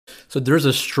So there's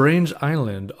a strange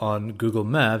island on Google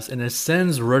Maps and it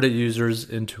sends Reddit users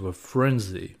into a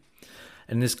frenzy.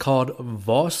 And it's called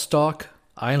Vostok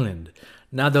Island.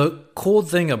 Now the cool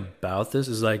thing about this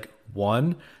is like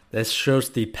one, that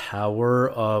shows the power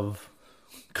of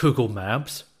Google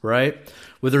Maps, right?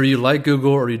 Whether you like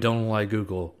Google or you don't like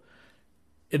Google,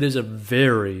 it is a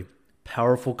very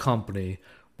powerful company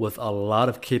with a lot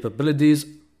of capabilities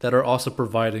that are also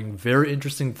providing very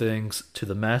interesting things to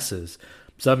the masses.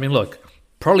 So, I mean, look,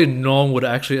 probably no one would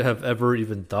actually have ever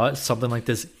even thought something like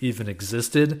this even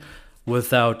existed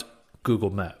without Google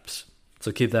Maps.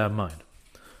 So keep that in mind,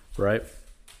 right?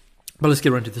 But let's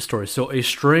get right into the story. So, a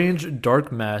strange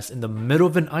dark mass in the middle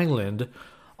of an island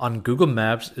on Google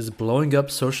Maps is blowing up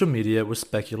social media with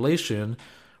speculation,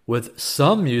 with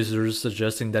some users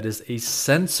suggesting that it's a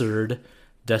censored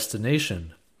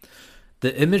destination.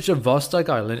 The image of Vostok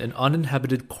Island, an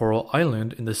uninhabited coral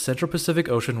island in the Central Pacific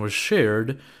Ocean, was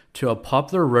shared to a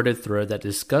popular Reddit thread that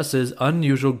discusses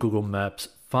unusual Google Maps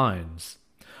finds.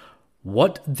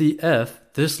 What the F?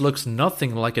 This looks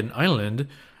nothing like an island,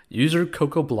 user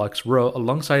CocoBlocks wrote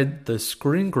alongside the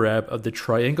screen grab of the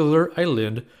triangular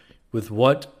island with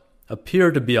what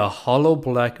appeared to be a hollow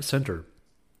black center.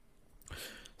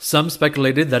 Some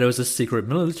speculated that it was a secret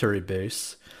military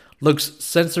base. Looks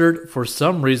censored for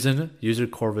some reason, user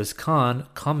Corvus Khan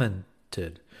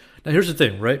commented. Now here's the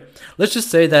thing, right? Let's just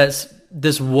say that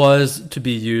this was to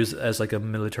be used as like a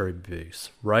military base,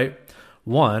 right?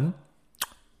 One,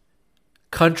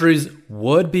 countries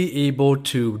would be able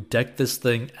to deck this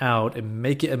thing out and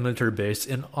make it a military base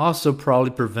and also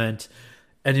probably prevent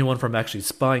anyone from actually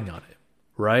spying on it,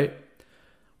 right?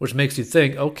 Which makes you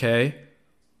think, okay,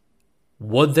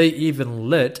 would they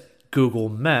even let Google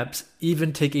Maps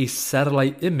even take a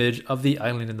satellite image of the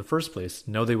island in the first place?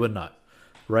 No, they would not,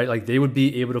 right? Like they would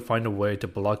be able to find a way to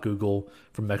block Google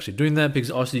from actually doing that, because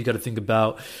also you got to think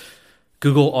about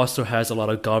Google also has a lot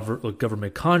of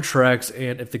government contracts,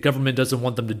 and if the government doesn't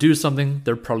want them to do something,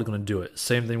 they're probably going to do it.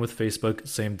 Same thing with Facebook,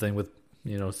 same thing with,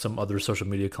 some other social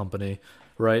media company,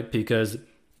 right? Because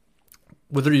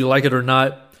whether you like it or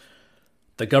not,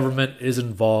 the government is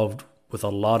involved with a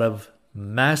lot of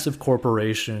massive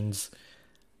corporations,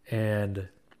 and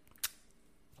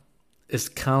it's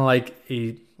kind of like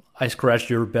a I scratch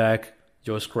your back,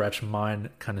 you'll scratch mine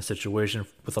kind of situation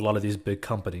with a lot of these big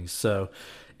companies. So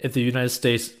if the United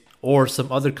States or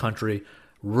some other country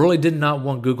really did not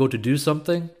want Google to do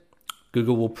something,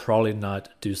 Google will probably not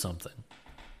do something.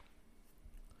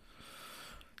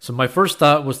 So my first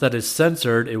thought was that it's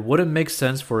censored. It wouldn't make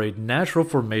sense for a natural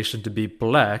formation to be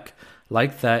black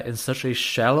like that in such a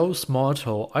shallow, small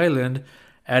atoll island,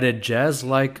 added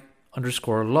jazz-like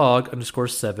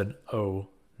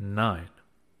 _log_709.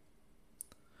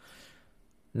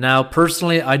 Now,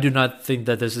 personally, I do not think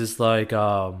that this is like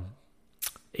a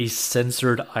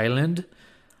censored island,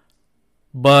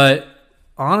 but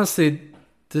honestly,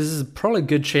 this is probably a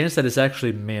good chance that it's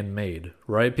actually man-made,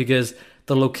 right? Because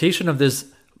the location of this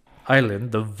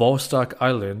island, the Vostok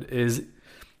Island, is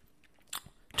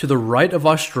to the right of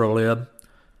Australia,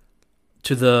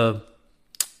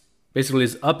 basically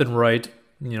is up and right,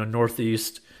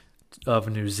 northeast of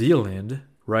New Zealand,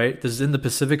 right? This is in the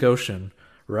Pacific Ocean,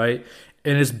 right?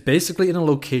 And it's basically in a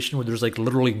location where there's like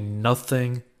literally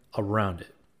nothing around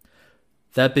it.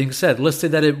 That being said, let's say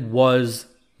that it was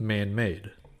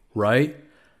man-made, right?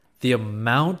 The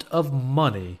amount of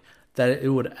money that it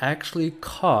would actually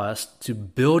cost to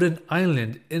build an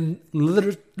island in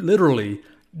literally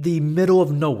the middle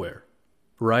of nowhere,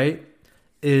 right,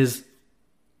 is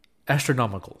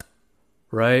astronomical,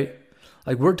 right?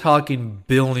 Like we're talking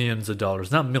billions of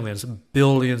dollars, not millions,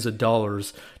 billions of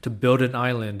dollars to build an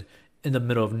island in the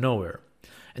middle of nowhere.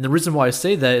 And the reason why I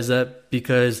say that is that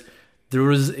because there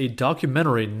was a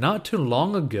documentary not too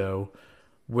long ago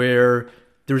where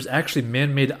there's actually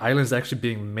man-made islands actually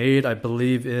being made, I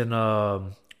believe, in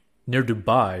near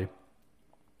Dubai.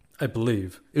 I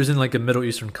believe. It was in like a Middle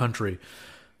Eastern country.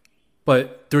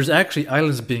 But there's actually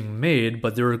islands being made,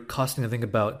 but they were costing, I think,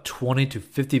 about $20 to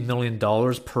 $50 million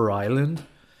per island.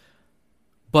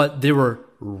 But they were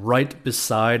right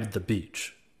beside the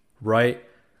beach, right?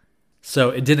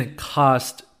 So it didn't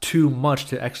cost too much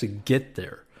to actually get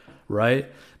there,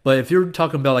 right? But if you're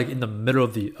talking about like in the middle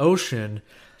of the ocean,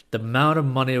 the amount of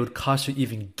money it would cost to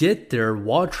even get there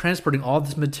while transporting all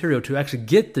this material to actually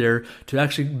get there, to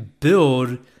actually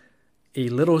build a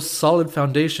little solid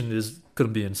foundation is going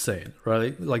to be insane,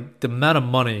 right? Like the amount of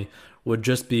money would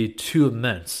just be too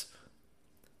immense.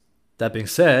 That being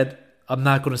said, I'm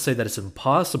not going to say that it's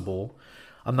impossible.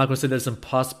 I'm not going to say that it's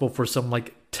impossible for some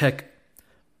like tech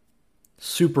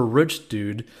super rich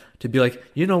dude to be like,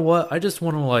 you know what? I just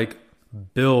want to like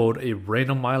build a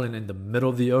random island in the middle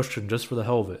of the ocean just for the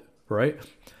hell of it, right?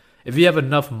 If you have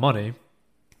enough money,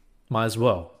 might as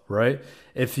well, right?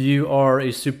 If you are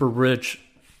a super rich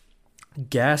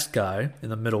gas guy in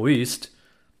the Middle East,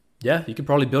 yeah, you could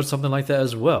probably build something like that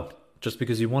as well, just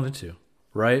because you wanted to,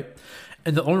 right?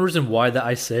 And the only reason why that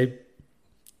I say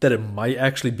that it might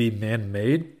actually be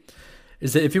man-made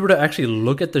is that if you were to actually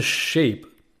look at the shape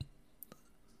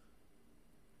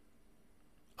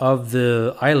of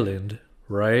the island,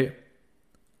 right?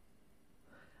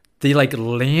 The like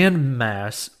land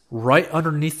mass right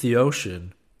underneath the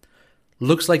ocean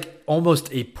looks like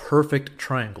almost a perfect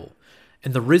triangle.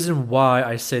 And the reason why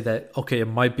I say that, okay, it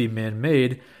might be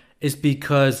man-made is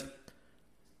because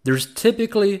there's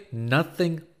typically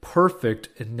nothing perfect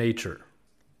in nature.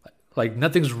 Like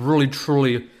nothing's really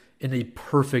truly in a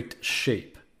perfect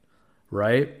shape,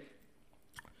 right?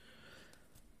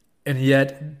 And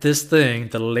yet this thing,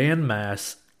 the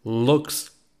landmass,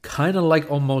 looks kind of like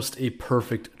almost a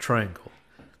perfect triangle,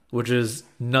 which is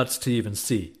nuts to even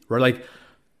see, right? Like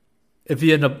if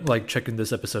you end up like checking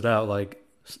this episode out, like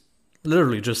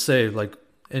literally just say like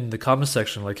in the comment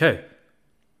section, like, hey,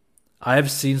 I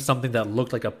have seen something that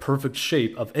looked like a perfect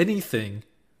shape of anything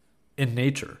in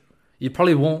nature. You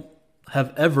probably won't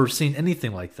have ever seen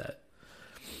anything like that.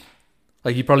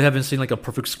 Like you probably haven't seen like a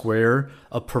perfect square,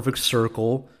 a perfect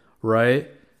circle, right?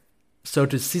 So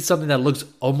to see something that looks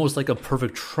almost like a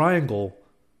perfect triangle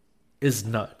is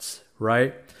nuts,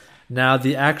 right? Now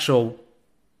the actual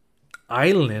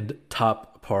island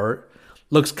top part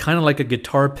looks kind of like a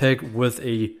guitar pick with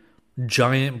a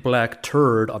giant black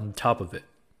turd on the top of it,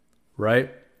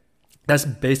 right? That's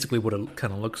basically what it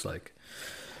kind of looks like.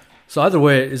 So either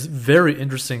way, it's very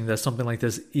interesting that something like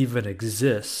this even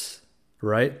exists,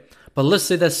 right? But let's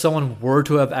say that someone were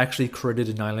to have actually created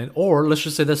an island, or let's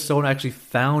just say that someone actually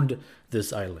found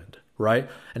this island, right?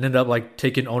 And ended up like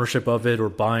taking ownership of it or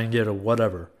buying it or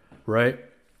whatever, right?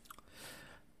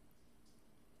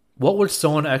 What would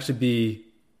someone actually be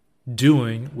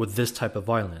doing with this type of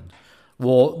island?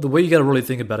 Well, the way you got to really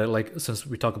think about it, like since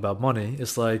we talk about money,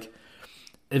 it's like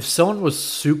if someone was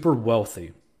super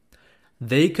wealthy,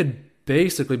 they could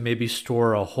basically maybe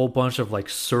store a whole bunch of like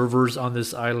servers on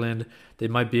this island. They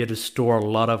might be able to store a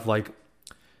lot of like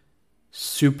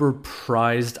super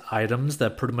prized items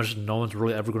that pretty much no one's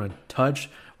really ever going to touch.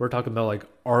 We're talking about like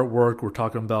artwork. We're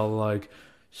talking about like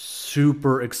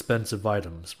super expensive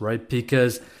items, right?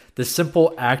 Because the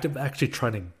simple act of actually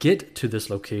trying to get to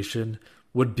this location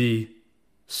would be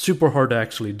super hard to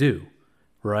actually do,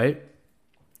 right?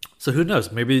 So who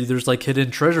knows? Maybe there's like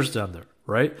hidden treasures down there,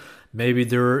 right? Maybe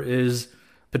there is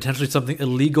potentially something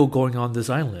illegal going on this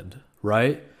island,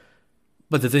 right?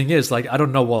 But the thing is, like, I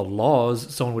don't know what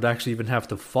laws someone would actually even have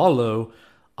to follow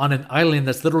on an island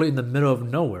that's literally in the middle of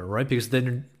nowhere, right? Because then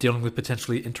you're dealing with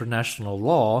potentially international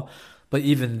law. But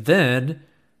even then,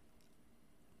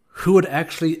 who would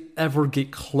actually ever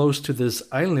get close to this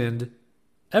island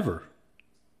ever,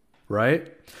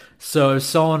 right? So if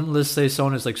someone, let's say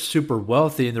someone is like super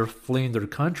wealthy and they're fleeing their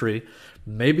country,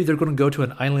 maybe they're going to go to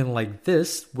an island like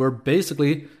this where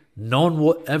basically no one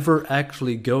will ever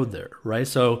actually go there, right?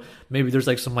 So maybe there's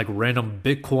like some like random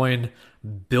Bitcoin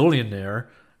billionaire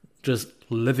just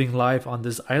living life on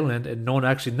this island and no one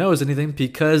actually knows anything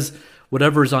because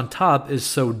whatever is on top is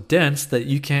so dense that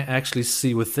you can't actually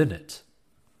see within it,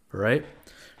 right?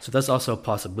 So that's also a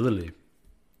possibility.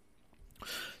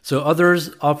 So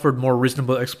others offered more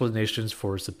reasonable explanations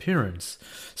for its appearance.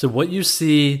 So what you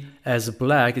see as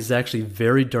black is actually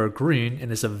very dark green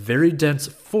and is a very dense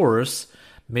forest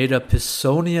made of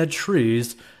Pisonia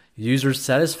trees. User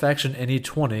Satisfaction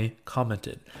NE20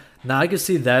 commented. Now I can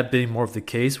see that being more of the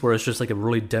case where it's just like a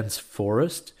really dense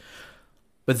forest.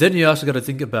 But then you also got to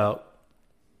think about,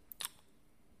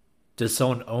 does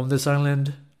someone own this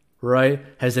island, right?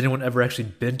 Has anyone ever actually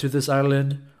been to this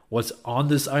island? What's on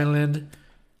this island?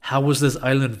 How was this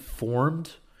island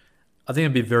formed? I think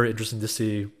it'd be very interesting to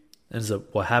see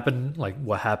what happened, like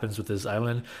what happens with this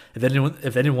island.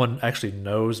 If anyone actually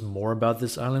knows more about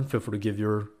this island, feel free to give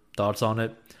your thoughts on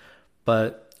it.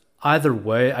 But either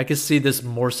way, I can see this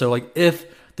more so like if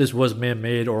this was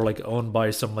man-made or like owned by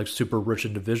some like super rich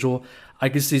individual, I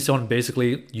can see someone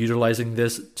basically utilizing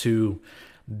this to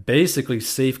basically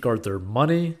safeguard their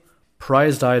money,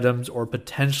 prized items, or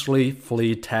potentially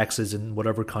flee taxes in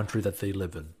whatever country that they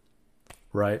live in,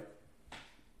 right?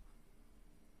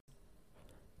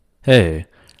 Hey,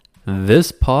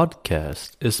 this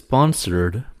podcast is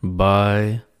sponsored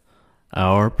by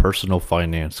our personal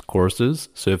finance courses.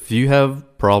 So if you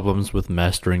have problems with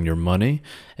mastering your money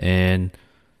and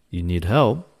you need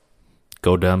help,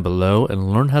 go down below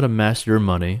and learn how to master your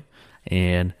money.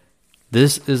 And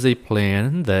this is a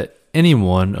plan that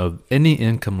anyone of any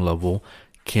income level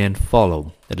can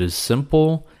follow. It is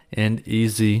simple and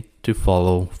easy to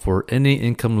follow for any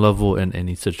income level and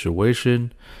any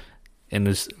situation, and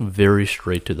it's very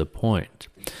straight to the point.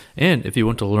 And if you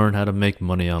want to learn how to make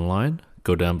money online,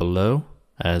 go down below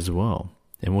as well.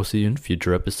 And we'll see you in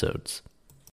future episodes.